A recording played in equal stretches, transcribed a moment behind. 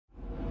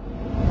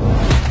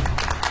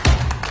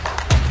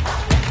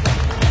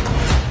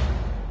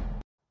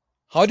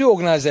How do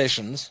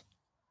organizations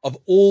of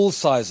all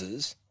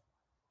sizes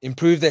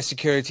improve their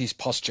securities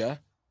posture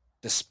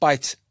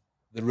despite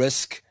the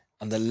risk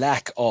and the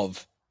lack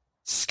of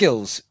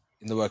skills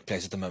in the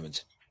workplace at the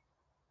moment?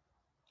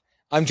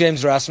 I'm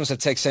James Erasmus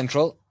at Tech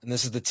Central, and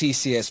this is the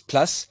TCS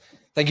Plus.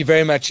 Thank you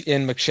very much,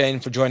 Ian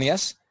McShane, for joining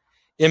us.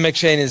 Ian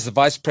McShane is the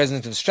Vice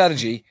President of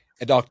Strategy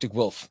at Arctic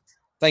Wolf.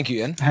 Thank you,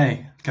 Ian.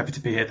 Hey, happy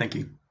to be here. Thank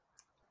you.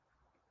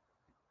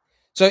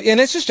 So, Ian,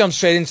 let's just jump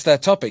straight into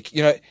that topic.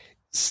 You know,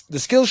 the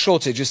skills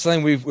shortage is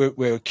something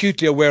we're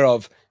acutely aware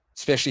of,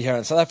 especially here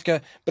in South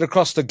Africa, but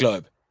across the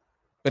globe.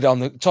 But on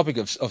the topic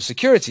of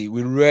security,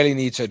 we really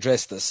need to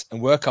address this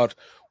and work out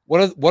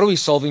what are we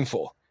solving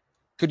for.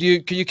 Could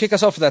you kick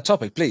us off with that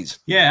topic, please?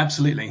 Yeah,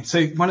 absolutely.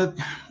 So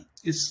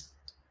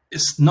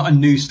it's not a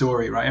new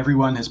story, right?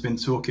 Everyone has been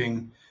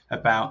talking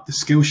about the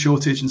skill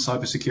shortage in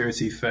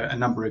cybersecurity for a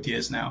number of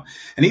years now.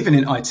 And even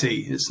in IT,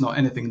 it's not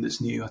anything that's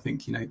new. I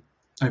think,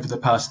 over the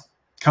past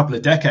couple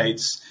of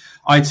decades,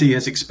 IT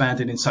has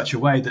expanded in such a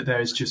way that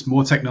there is just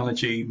more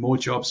technology, more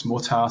jobs, more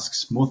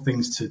tasks, more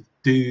things to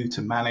do,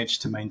 to manage,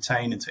 to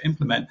maintain, and to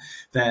implement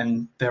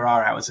than there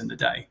are hours in the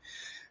day.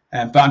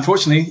 But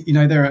unfortunately,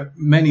 there are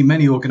many,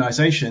 many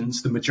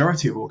organizations, the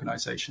majority of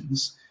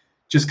organizations,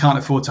 just can't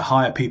afford to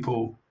hire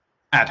people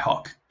ad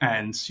hoc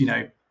and,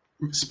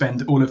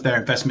 spend all of their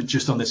investment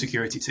just on the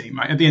security team,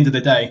 right? At the end of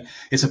the day,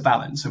 it's a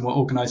balance. And what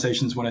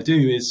organizations want to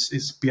do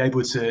is be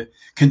able to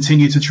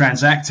continue to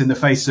transact in the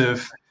face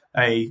of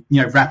a,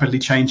 rapidly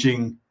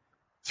changing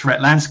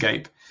threat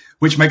landscape,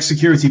 which makes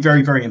security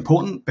very, very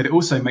important, but it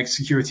also makes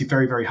security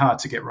very, very hard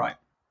to get right.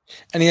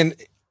 And Ian,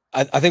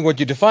 I think what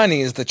you're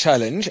defining is the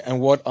challenge, and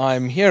what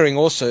I'm hearing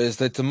also is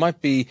that there might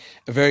be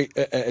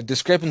a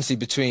discrepancy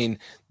between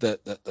the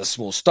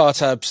small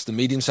startups, the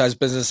medium-sized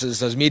businesses,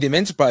 those medium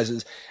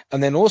enterprises,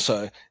 and then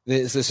also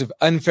there's this sort of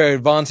unfair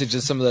advantage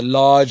that some of the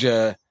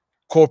larger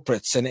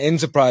corporates and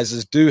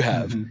enterprises do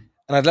have. Mm-hmm.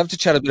 And I'd love to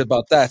chat a bit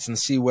about that and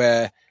see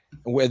where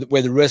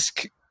the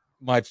risk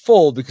might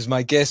fall, because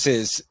my guess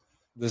is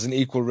there's an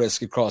equal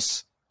risk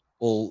across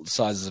all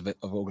sizes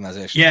of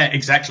organizations. Yeah,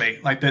 exactly.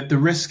 Like the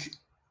risk.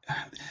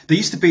 There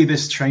used to be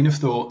this train of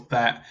thought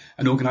that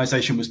an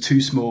organization was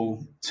too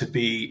small to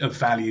be of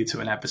value to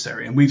an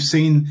adversary. And we've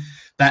seen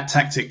that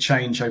tactic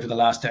change over the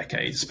last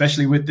decade,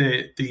 especially with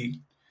the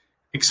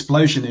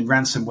explosion in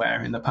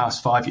ransomware in the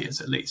past 5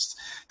 years, at least.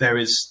 There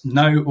is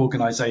no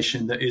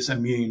organization that is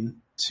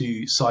immune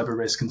to cyber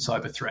risk and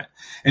cyber threat.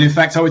 And in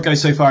fact, I would go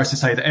so far as to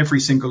say that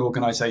every single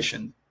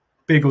organization,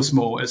 big or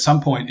small, at some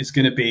point is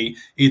going to be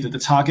either the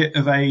target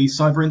of a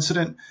cyber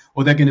incident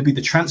or they're going to be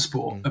the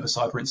transport of a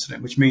cyber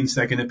incident, which means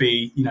they're going to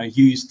be,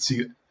 used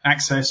to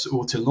access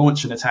or to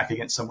launch an attack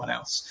against someone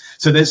else.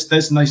 So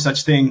there's no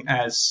such thing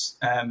as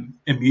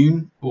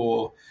immune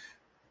or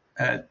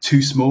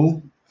too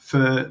small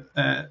for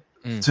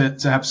to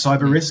have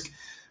cyber risk.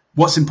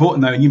 What's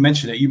important though, and you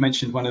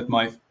mentioned one of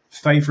my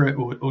favorite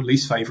or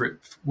least favorite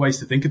ways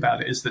to think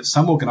about it, is that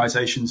some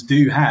organizations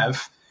do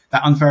have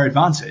that unfair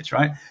advantage,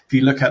 right? If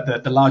you look at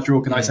the larger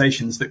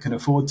organizations that can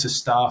afford to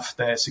staff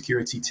their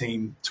security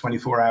team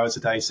 24 hours a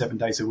day, 7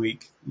 days a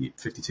week,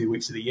 52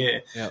 weeks of the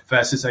year,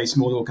 versus a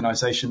small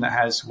organization that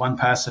has one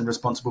person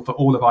responsible for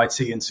all of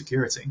IT and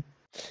security.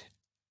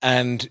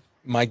 And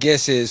my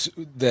guess is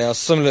there are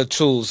similar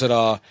tools that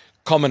are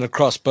common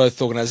across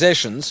both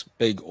organizations,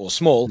 big or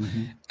small,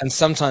 and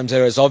sometimes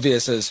they're as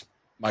obvious as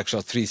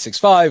Microsoft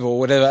 365 or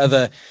whatever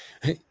other,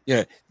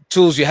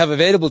 tools you have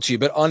available to you,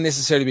 but aren't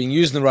necessarily being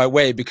used in the right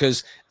way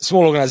because a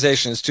small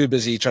organization is too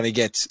busy trying to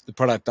get the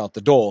product out the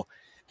door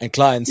and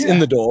clients in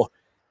the door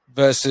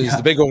versus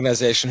the big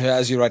organization who,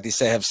 as you rightly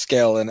say, have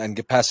scale and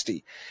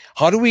capacity.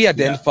 How do we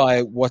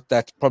identify what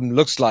that problem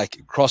looks like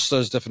across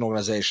those different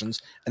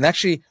organizations and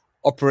actually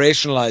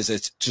operationalize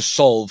it to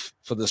solve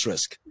for this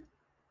risk?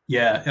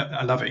 Yeah,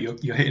 I love it.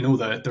 You're hitting all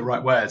the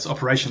right words.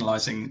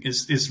 Operationalizing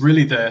is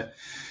really the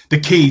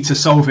key to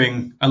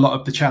solving a lot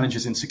of the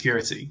challenges in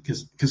security.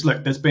 Because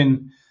look,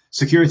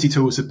 security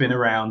tools have been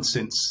around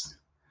since,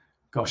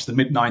 the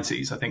mid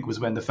 90s, I think, was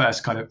when the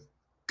first kind of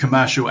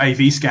commercial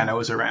AV scanner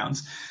was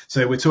around.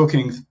 So we're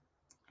talking,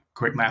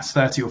 quick maths,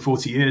 30 or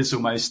 40 years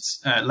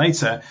almost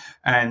later,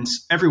 and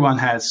everyone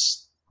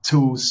has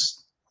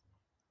tools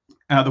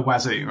out the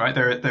wazoo, right?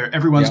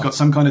 Everyone's got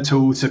some kind of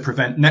tool to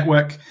prevent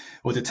network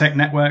or detect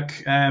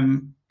network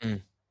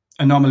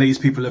anomalies.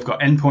 People have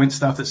got endpoint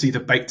stuff that's either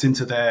baked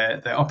into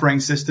their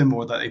operating system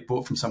or that they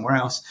bought from somewhere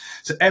else.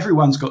 So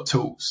everyone's got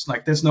tools.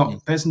 Like there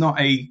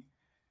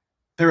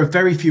are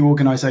very few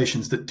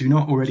organizations that do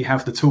not already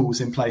have the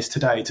tools in place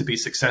today to be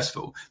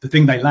successful. The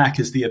thing they lack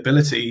is the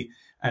ability,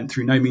 and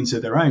through no means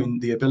of their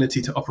own, the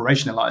ability to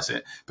operationalize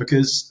it,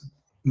 because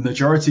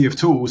majority of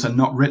tools are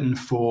not written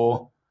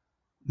for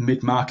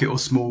mid-market or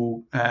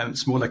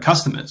smaller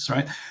customers,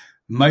 right?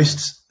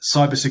 Most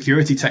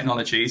cybersecurity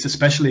technologies,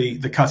 especially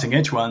the cutting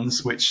edge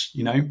ones, which,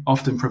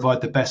 often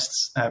provide the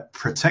best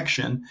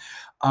protection,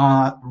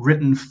 are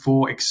written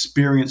for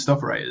experienced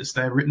operators.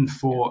 They're written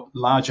for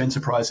large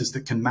enterprises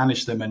that can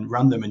manage them and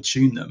run them and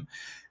tune them.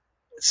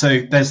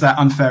 So there's that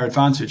unfair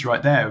advantage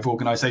right there of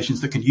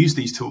organizations that can use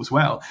these tools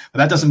well. But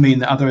that doesn't mean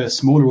that other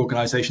smaller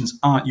organizations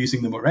aren't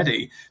using them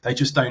already. They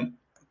just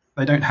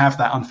they don't have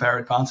that unfair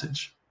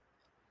advantage.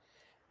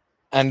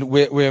 And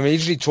we're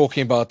immediately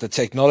talking about the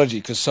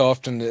technology, because so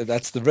often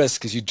that's the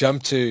risk, is you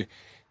jump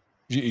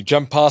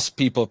past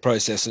people,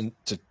 process, and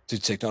to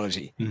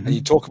technology, and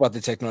you talk about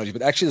the technology,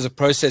 but actually there's a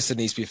process that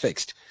needs to be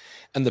fixed.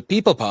 And the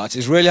people part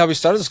is really how we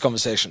started this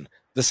conversation,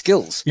 the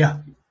skills. Yeah,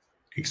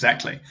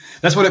 exactly.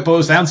 That's what it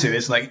boils down to.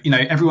 Is like, you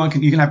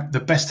can have the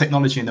best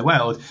technology in the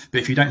world, but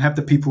if you don't have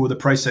the people or the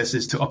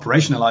processes to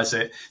operationalize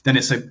it, then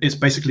it's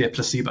basically a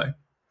placebo.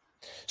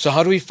 So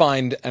how do we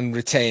find and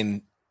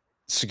retain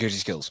security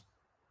skills?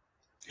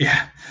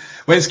 Yeah,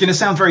 well, it's going to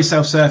sound very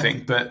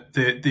self-serving, but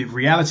the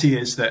reality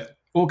is that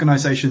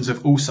organizations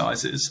of all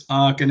sizes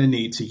are going to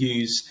need to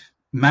use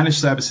managed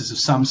services of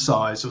some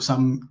size or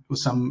some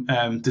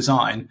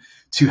design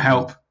to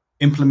help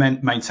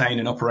implement, maintain,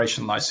 and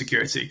operationalize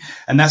security.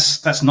 And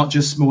that's not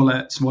just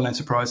small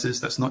enterprises.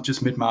 That's not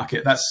just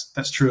mid-market.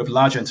 That's true of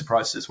large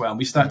enterprises as well. And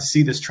we started to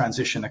see this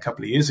transition a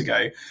couple of years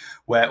ago,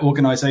 where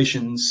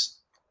organizations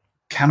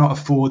cannot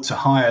afford to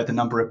hire the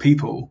number of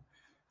people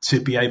to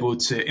be able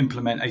to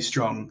implement a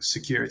strong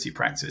security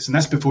practice. And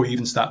that's before you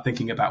even start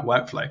thinking about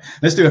workflow.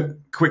 Let's do a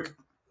quick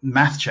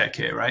math check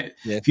here, right?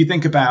 Yeah. If you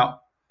think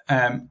about,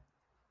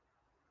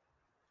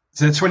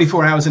 so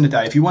 24 hours in a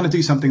day, if you want to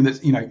do something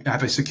that,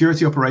 have a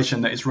security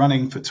operation that is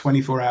running for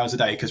 24 hours a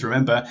day, because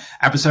remember,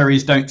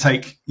 adversaries don't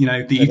take,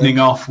 the evening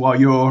off while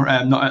you're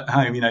not at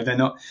home.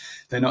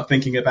 They're not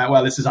thinking about,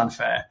 well, this is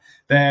unfair.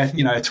 They're,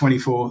 a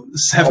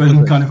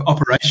 24/7 kind of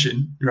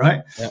operation,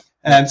 right? Yeah.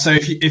 And so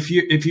if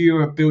you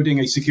are building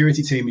a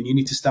security team and you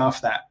need to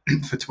staff that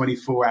for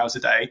 24 hours a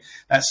day,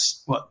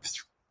 that's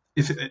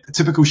if a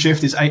typical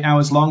shift is 8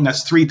 hours long,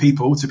 that's 3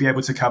 people to be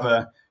able to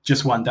cover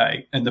just one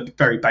day and the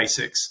very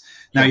basics.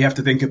 Now you have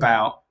to think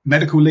about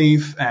medical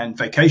leave and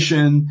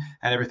vacation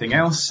and everything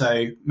else.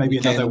 So maybe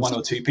another 1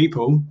 or 2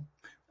 people.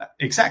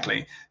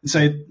 Exactly.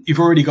 So you've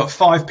already got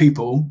 5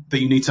 people that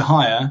you need to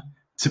hire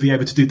to be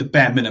able to do the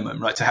bare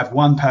minimum, right? To have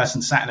one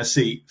person sat in a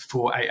seat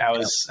for 8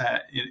 hours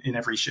in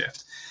every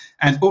shift.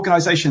 And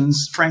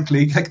organizations,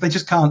 frankly, they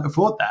just can't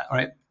afford that,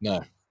 right?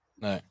 No.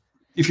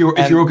 If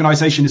your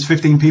organization is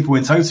 15 people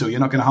in total, you're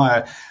not going to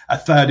hire a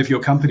third of your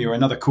company or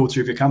another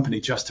quarter of your company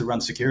just to run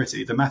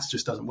security. The maths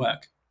just doesn't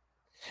work.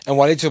 And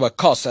while you talk about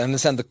costs, I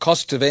understand the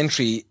cost of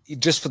entry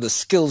just for the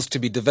skills to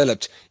be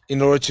developed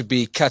in order to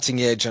be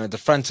cutting edge and at the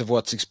front of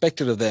what's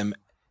expected of them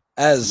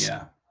as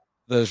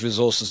those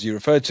resources you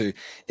referred to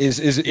is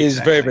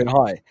very, very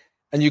high.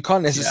 And you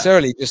can't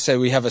necessarily just say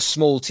we have a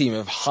small team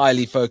of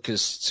highly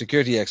focused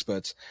security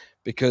experts,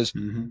 because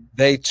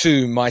they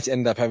too might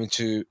end up having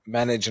to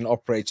manage and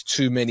operate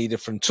too many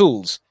different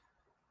tools.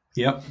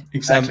 Yep,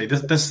 exactly.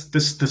 The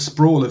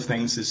sprawl of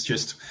things is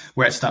just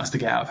where it starts to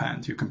get out of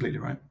hand. You're completely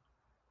right.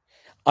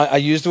 I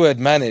use the word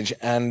manage,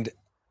 and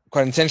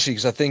quite intentionally,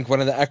 because I think one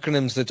of the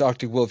acronyms that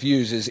Arctic Wolf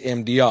uses is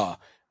MDR,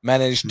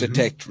 manage,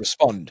 detect,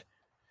 respond.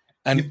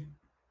 And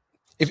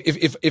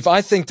if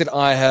I think that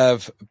I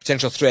have a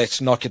potential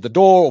threat knock at the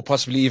door, or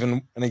possibly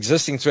even an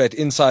existing threat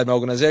inside my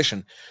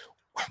organization,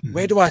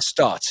 where do I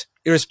start,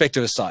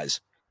 irrespective of size?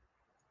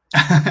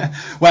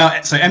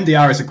 Well, so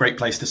MDR is a great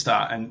place to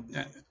start, and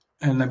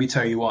let me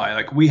tell you why.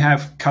 Like, we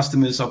have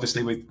customers,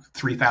 obviously, with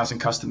 3,000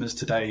 customers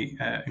today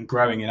and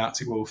growing in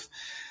Arctic Wolf,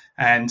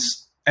 and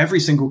every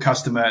single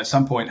customer at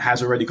some point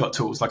has already got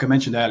tools. Like I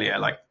mentioned earlier,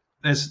 like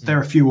there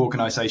are a few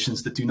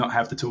organizations that do not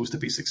have the tools to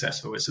be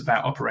successful. It's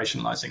about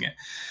operationalizing it.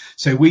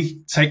 So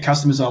we take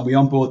customers on, we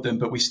onboard them,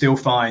 but we still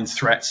find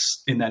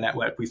threats in their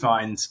network. We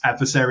find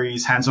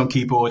adversaries, hands on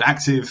keyboard,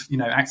 active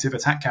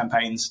attack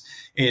campaigns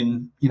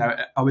in,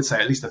 I would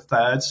say at least a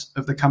third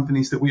of the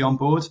companies that we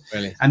onboard.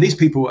 Really? And these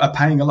people are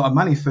paying a lot of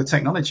money for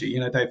technology.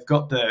 They've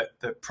got the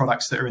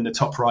products that are in the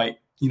top right,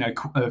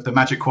 of the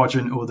Magic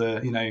Quadrant, or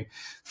the,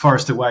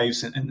 Forrester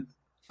Waves and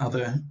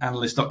other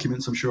analyst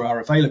documents I'm sure are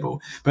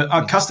available. But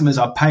our customers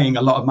are paying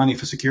a lot of money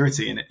for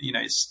security, and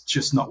it's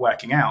just not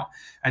working out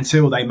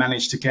until they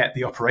manage to get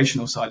the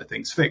operational side of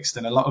things fixed.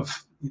 And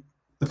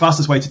the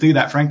fastest way to do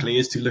that, frankly,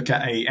 is to look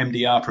at a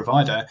MDR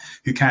provider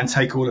who can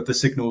take all of the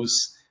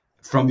signals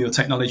from your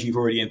technology you've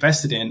already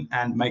invested in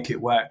and make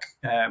it work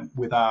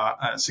with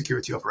our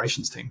security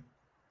operations team.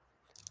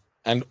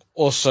 And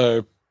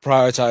also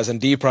prioritize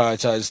and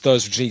deprioritize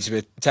those which need to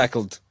be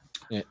tackled.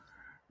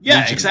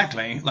 Yeah,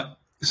 exactly.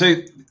 So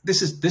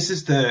this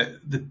is the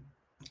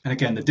and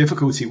again, the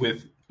difficulty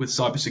with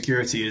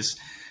cybersecurity is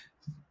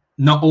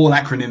not all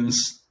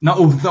acronyms, not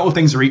all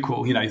things are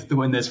equal.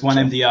 When there's one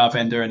MDR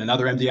vendor and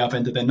another MDR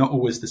vendor, they're not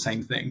always the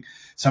same thing.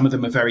 Some of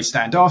them are very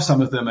standoff.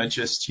 Some of them are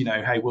just,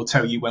 hey, we'll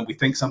tell you when we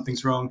think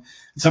something's wrong.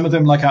 Some of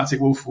them, like Arctic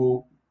Wolf,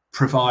 will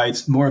provide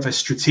more of a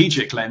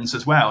strategic lens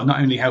as well, not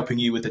only helping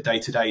you with the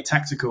day-to-day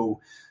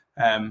tactical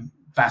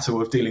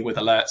battle of dealing with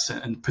alerts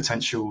and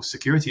potential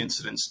security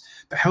incidents,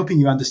 but helping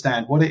you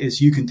understand what it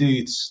is you can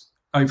do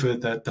over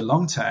the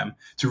long term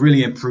to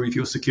really improve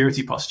your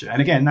security posture.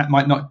 And again, that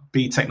might not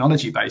be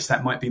technology based.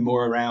 That might be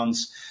more around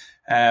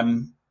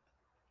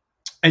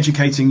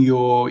educating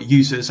your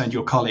users and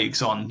your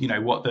colleagues on,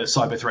 what the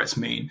cyber threats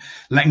mean,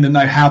 letting them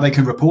know how they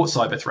can report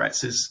cyber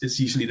threats is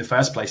usually the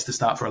first place to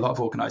start for a lot of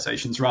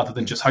organizations, rather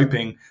than just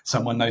hoping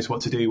someone knows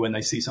what to do when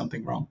they see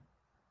something wrong.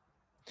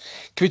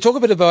 Can we talk a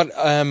bit about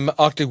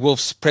Arctic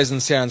Wolf's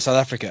presence here in South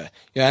Africa?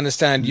 I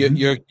understand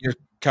you're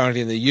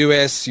currently in the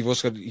US. You've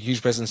also got a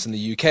huge presence in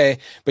the UK,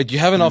 but you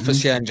have an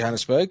office here in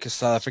Johannesburg,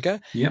 South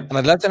Africa. Yep. And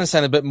I'd love to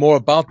understand a bit more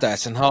about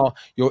that and how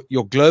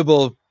your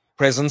global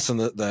presence and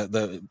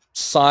the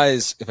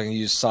size, if I can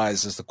use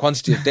size as the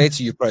quantity of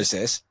data you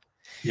process,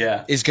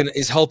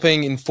 is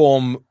helping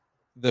inform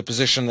the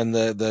position and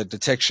the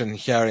detection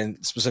here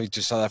in specific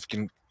to South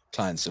African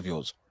clients of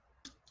yours.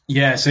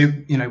 Yeah, so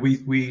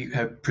we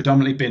have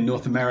predominantly been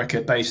North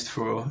America based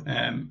for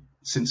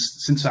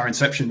since our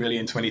inception, really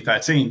in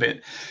 2013. But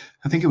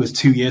I think it was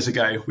 2 years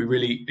ago we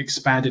really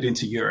expanded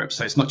into Europe.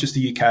 So it's not just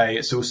the UK;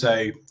 it's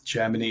also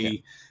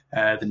Germany,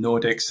 the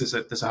Nordics.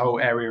 There's a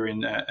whole area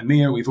in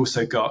EMEA. We've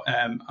also got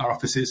our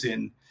offices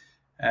in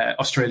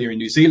Australia and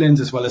New Zealand,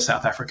 as well as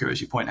South Africa,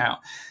 as you point out.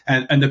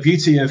 And the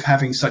beauty of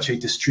having such a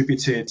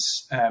distributed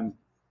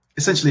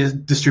essentially a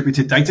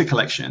distributed data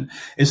collection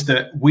is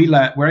that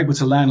we're able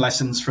to learn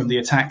lessons from the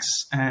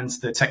attacks and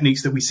the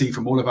techniques that we see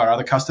from all of our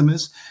other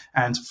customers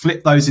and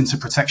flip those into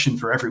protection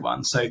for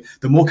everyone. So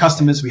the more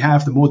customers we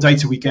have, the more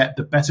data we get,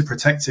 the better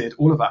protected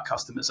all of our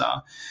customers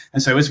are.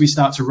 And so as we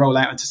start to roll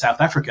out into South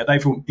Africa,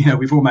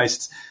 we've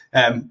almost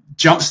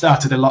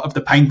jump-started a lot of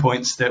the pain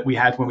points that we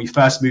had when we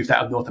first moved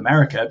out of North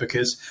America,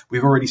 because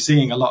we're already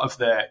seeing a lot of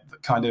the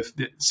kind of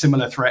the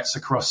similar threats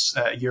across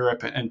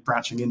Europe and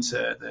branching into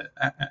the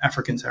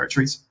African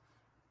territories.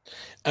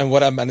 And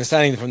what I'm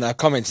understanding from that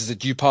comment is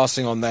that you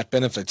passing on that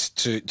benefit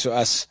to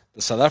us,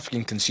 the South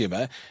African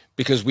consumer,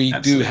 because we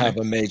Absolutely. Do have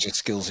a major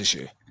skills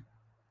issue.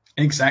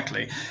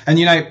 Exactly. And,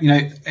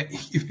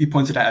 you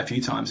pointed out a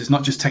few times, it's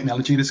not just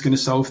technology that's going to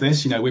solve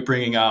this. We're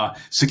bringing our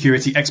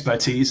security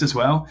expertise as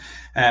well.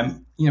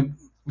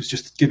 Was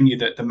just giving you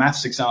the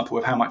maths example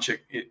of how much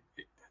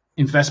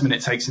investment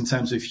it takes in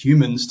terms of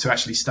humans to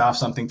actually staff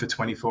something for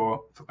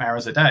 24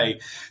 hours a day.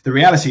 The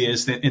reality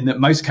is that in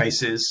most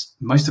cases,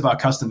 most of our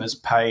customers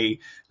pay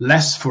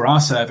less for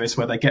our service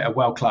where they get a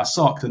world-class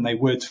SOC than they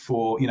would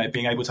for,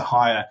 being able to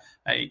hire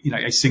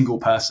a single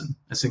person,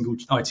 a single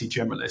IT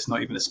generalist,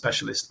 not even a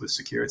specialist with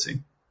security.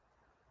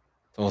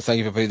 Well, thank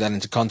you for putting that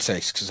into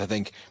context, because I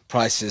think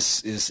price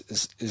is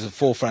a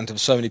forefront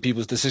of so many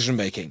people's decision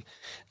making.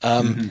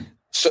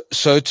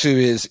 So too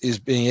is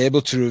being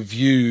able to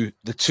review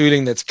the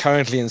tooling that's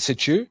currently in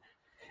situ,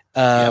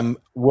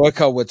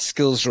 work out what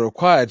skills are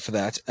required for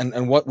that,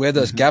 and where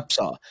those gaps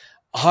are.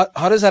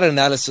 How does that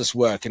analysis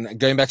work? And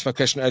going back to my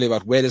question earlier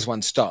about where does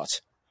one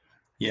start?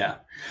 Yeah,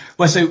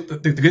 well, so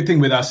the good thing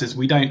with us is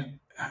we don't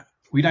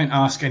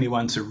ask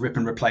anyone to rip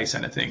and replace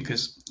anything,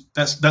 because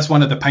that's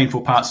one of the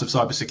painful parts of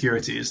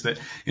cybersecurity, is that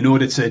in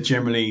order to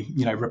generally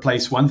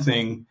replace one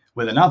thing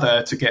with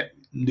another to get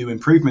new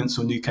improvements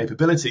or new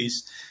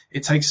capabilities,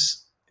 it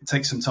takes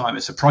some time.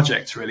 It's a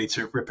project really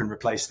to rip and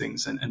replace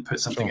things and put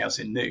something else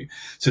in new.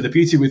 So the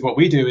beauty with what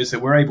we do is that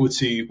we're able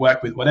to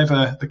work with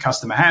whatever the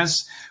customer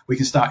has. We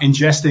can start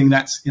ingesting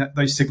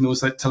those signals,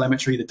 that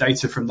telemetry, the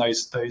data from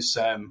those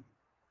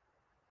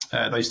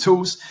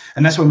tools.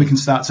 And that's when we can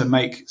start to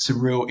make some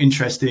real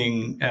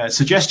interesting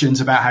suggestions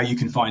about how you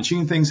can fine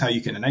tune things, how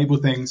you can enable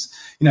things.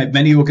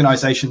 Many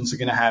organizations are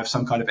going to have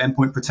some kind of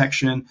endpoint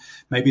protection.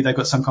 Maybe they've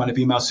got some kind of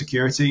email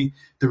security.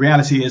 The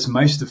reality is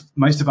most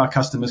of our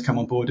customers come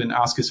on board and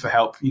ask us for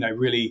help,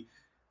 really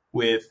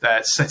with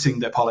setting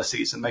their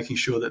policies and making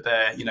sure that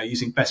they're,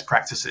 using best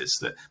practices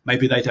that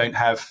maybe they don't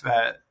have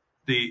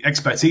the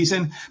expertise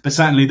in, but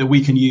certainly that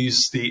we can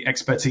use the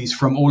expertise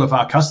from all of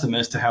our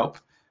customers to help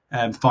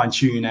fine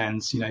tune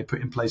and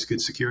put in place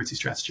good security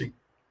strategy.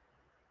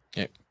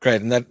 Yeah,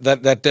 great, and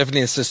that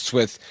definitely assists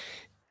with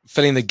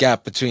filling the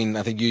gap between.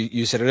 I think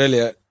you said it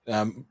earlier,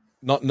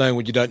 not knowing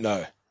what you don't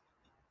know.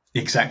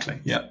 Exactly.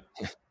 Yeah.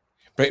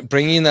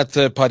 Bringing in that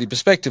third party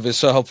perspective is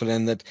so helpful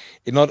in that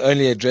it not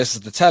only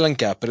addresses the talent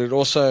gap, but it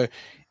also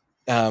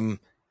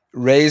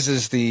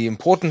raises the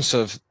importance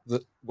of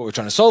what we're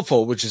trying to solve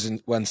for, which is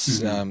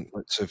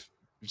sort of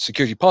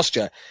security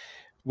posture,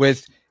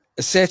 with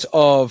a set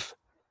of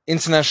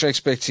international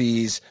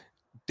expertise,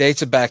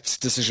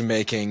 data-backed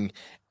decision-making,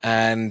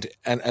 and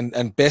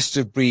best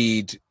of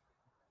breed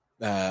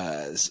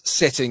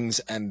settings,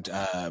 and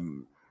I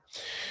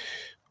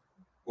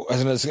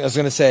was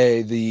going to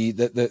say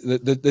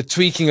the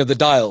tweaking of the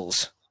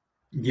dials,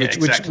 which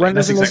one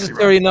doesn't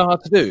necessarily know how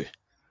to do.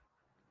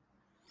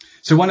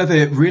 So one of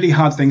the really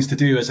hard things to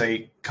do as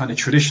a kind of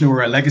traditional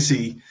or a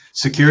legacy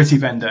security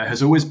vendor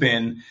has always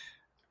been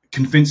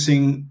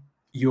convincing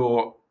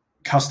your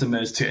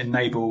customers to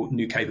enable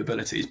new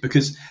capabilities,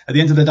 because at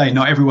the end of the day,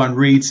 not everyone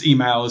reads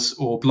emails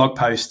or blog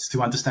posts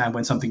to understand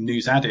when something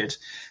new's added.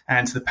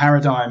 And the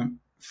paradigm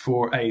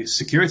for a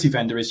security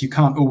vendor is you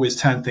can't always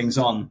turn things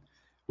on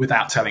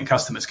without telling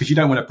customers, because you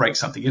don't want to break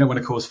something. You don't want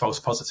to cause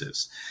false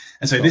positives.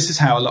 And so this is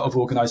how a lot of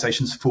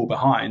organizations fall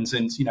behind.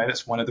 And,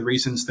 that's one of the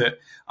reasons that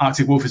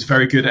Arctic Wolf is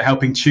very good at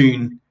helping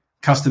tune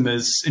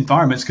customers'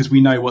 environments because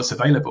we know what's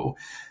available.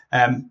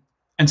 And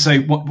so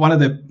one of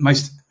the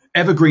most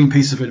evergreen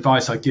pieces of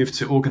advice I give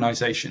to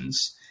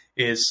organizations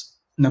is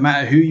no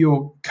matter who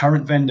your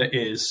current vendor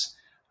is,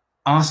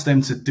 ask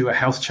them to do a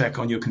health check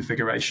on your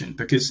configuration,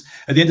 because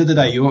at the end of the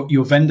day,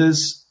 your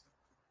vendors,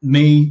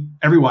 me,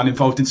 everyone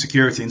involved in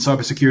security and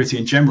cybersecurity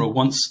in general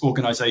wants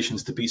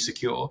organizations to be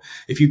secure.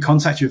 If you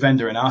contact your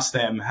vendor and ask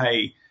them,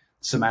 hey,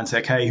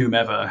 Symantec, hey,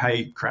 whomever,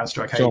 hey,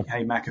 CrowdStrike, Sure.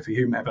 hey, McAfee,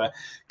 whomever,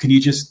 can you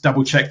just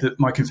double check that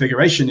my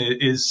configuration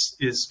is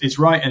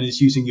right and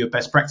is using your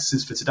best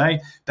practices for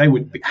today? They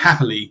would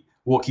happily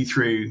walk you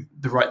through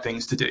the right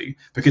things to do,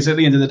 because at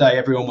the end of the day,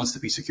 everyone wants to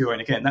be secure.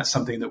 And again, that's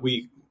something that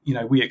we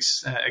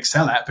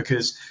excel at,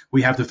 because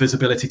we have the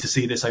visibility to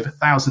see this over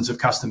thousands of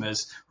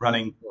customers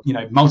running,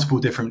 multiple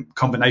different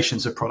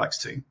combinations of products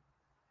too.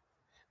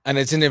 And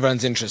it's in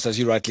everyone's interest, as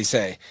you rightly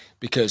say,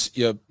 because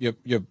you're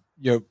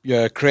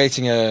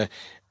creating a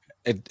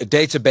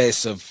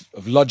database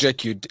of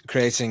logic. You're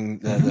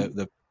creating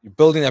you're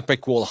building that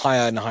brick wall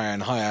higher and higher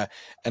and higher,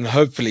 and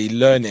hopefully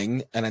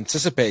learning and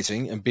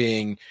anticipating and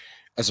being,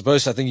 as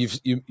opposed to, I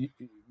think you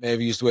may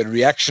have used the word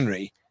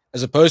reactionary,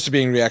 as opposed to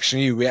being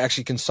reactionary, we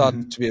actually can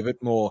start to be a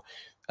bit more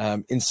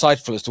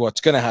insightful as to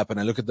what's going to happen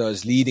and look at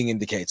those leading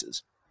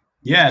indicators.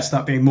 Yeah,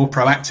 start being more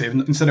proactive.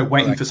 Instead of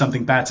waiting for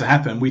something bad to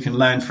happen, we can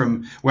learn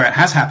from where it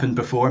has happened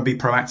before and be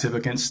proactive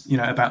against,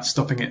 about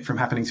stopping it from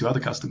happening to other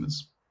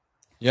customers.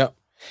 Yeah.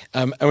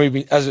 And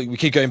as we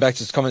keep going back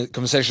to this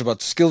conversation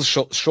about skills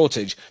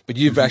shortage, but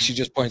you've actually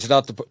just pointed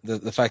out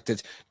the fact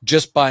that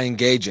just by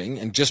engaging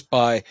and just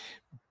by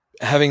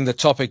having the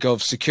topic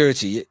of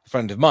security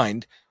front of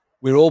mind,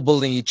 we're all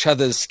building each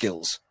other's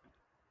skills.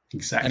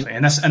 Exactly.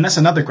 And that's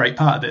another great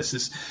part of this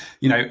is,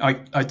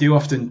 I do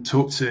often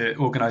talk to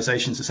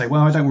organizations that say,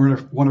 well, I don't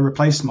want to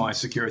replace my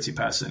security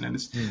person. And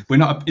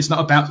it's not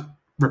about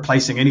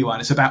replacing anyone.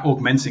 It's about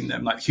augmenting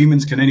them. Like,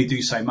 humans can only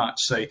do so much.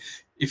 So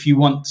if you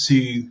want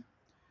to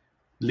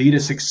lead a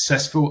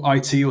successful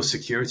IT or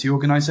security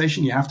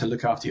organization, you have to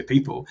look after your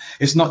people.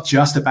 It's not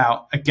just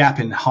about a gap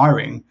in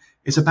hiring.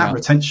 It's about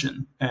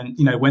retention. And,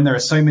 when there are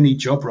so many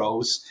job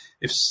roles,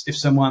 if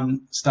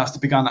someone starts to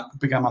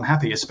become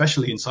unhappy,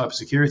 especially in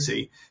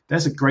cybersecurity,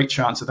 there's a great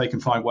chance that they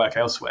can find work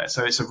elsewhere.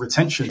 So it's a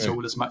retention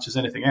tool as much as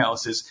anything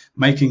else, is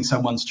making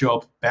someone's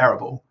job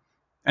bearable.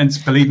 And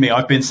believe me,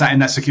 I've been sat in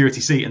that security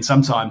seat, and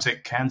sometimes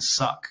it can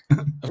suck.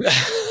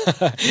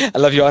 I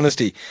love your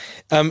honesty.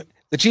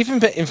 The Chief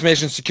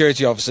Information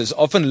Security Officer is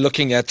often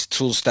looking at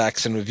tool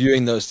stacks and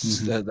reviewing those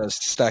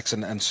stacks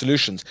and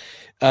solutions.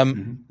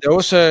 They're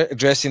also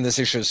addressing this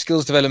issue of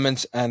skills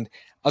development. And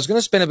I was going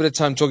to spend a bit of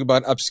time talking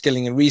about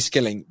upskilling and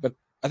reskilling, but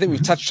I think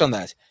we've touched on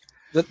that.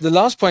 The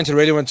last point I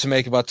really want to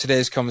make about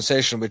today's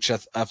conversation, which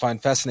I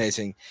find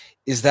fascinating,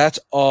 is that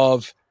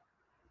of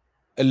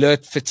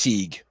alert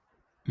fatigue.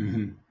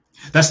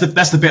 That's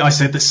the bit I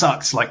said that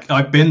sucks. Like,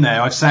 I've been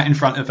there. I've sat in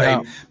front of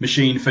a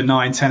machine for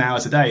 9-10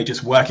 hours a day,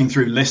 just working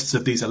through lists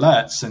of these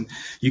alerts. And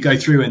you go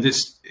through and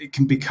it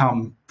can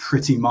become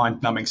pretty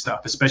mind numbing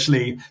stuff,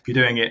 especially if you're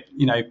doing it,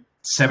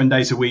 7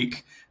 days a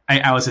week,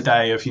 8 hours a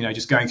day of,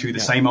 just going through the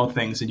same old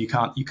things, and you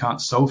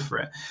can't solve for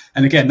it.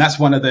 And again, that's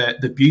one of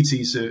the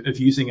beauties of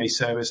using a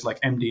service like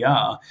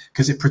MDR,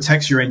 because it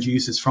protects your end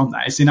users from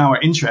that. It's in our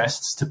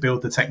interests to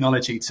build the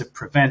technology to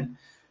prevent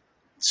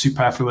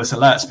superfluous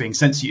alerts being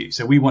sent to you.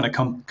 So we want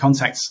to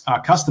contact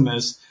our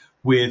customers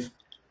with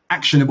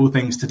actionable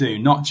things to do,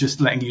 not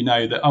just letting you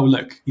know that, oh,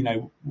 look,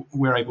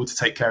 we're able to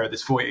take care of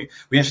this for you.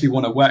 We actually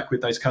want to work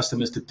with those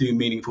customers to do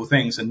meaningful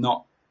things and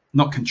not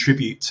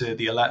contribute to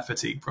the alert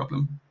fatigue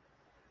problem.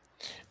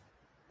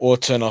 Or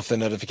turn off the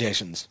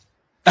notifications.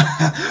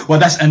 Well,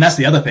 that's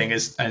the other thing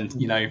is,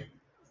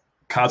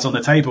 cards on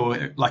the table.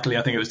 Luckily,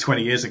 I think it was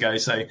 20 years ago,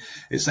 so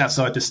it's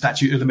outside the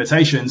statute of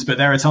limitations. But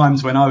there are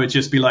times when I would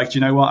just be like,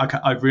 you know what,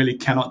 I really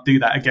cannot do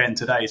that again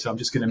today. So I'm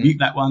just going to mute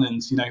that one,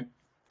 and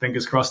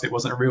fingers crossed it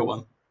wasn't a real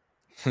one.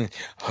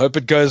 Hope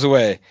it goes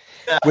away,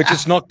 which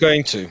it's not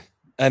going to,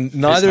 and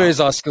neither is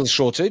our skills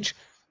shortage.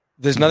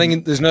 There's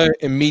nothing. There's no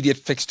immediate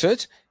fix to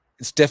it.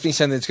 It's definitely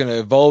something that's going to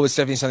evolve. It's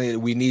definitely something that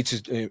we need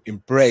to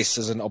embrace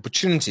as an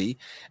opportunity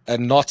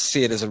and not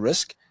see it as a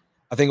risk.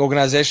 I think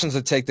organizations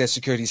that take their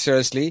security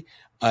seriously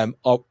are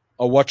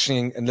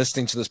watching and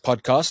listening to this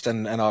podcast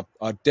and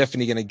are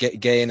definitely going to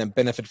gain and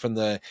benefit from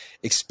the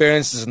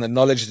experiences and the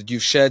knowledge that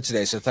you've shared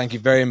today. So thank you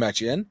very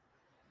much, Ian.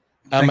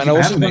 Thank you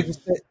for having me.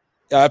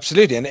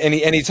 Absolutely. And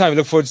any time. I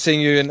look forward to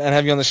seeing you and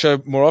having you on the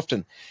show more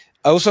often.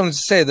 I also wanted to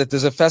say that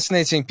there's a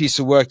fascinating piece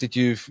of work that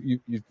you've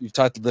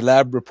titled the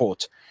Lab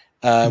Report,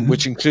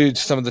 which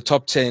includes some of the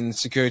top 10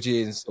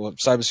 security or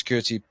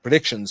cybersecurity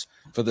predictions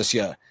for this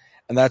year.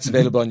 And that's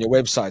available on your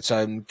website. So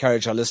I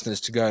encourage our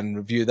listeners to go and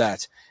review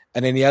that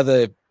and any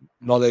other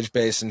knowledge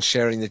base and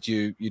sharing that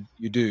you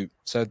do.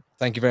 So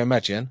thank you very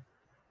much, Ian.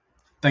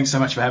 Thanks so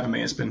much for having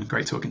me. It's been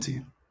great talking to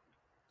you.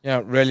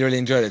 Yeah, really, really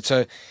enjoyed it.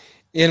 So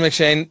Ian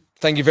McShane,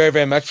 thank you very,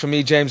 very much. From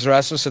me, James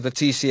Erasmus at the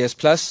TCS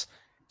Plus.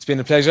 It's been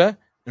a pleasure.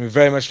 And we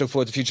very much look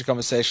forward to future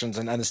conversations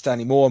and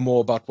understanding more and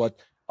more about what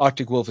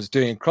Arctic Wolf is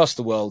doing across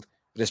the world,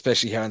 but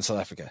especially here in South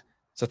Africa.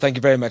 So thank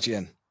you very much,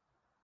 Ian.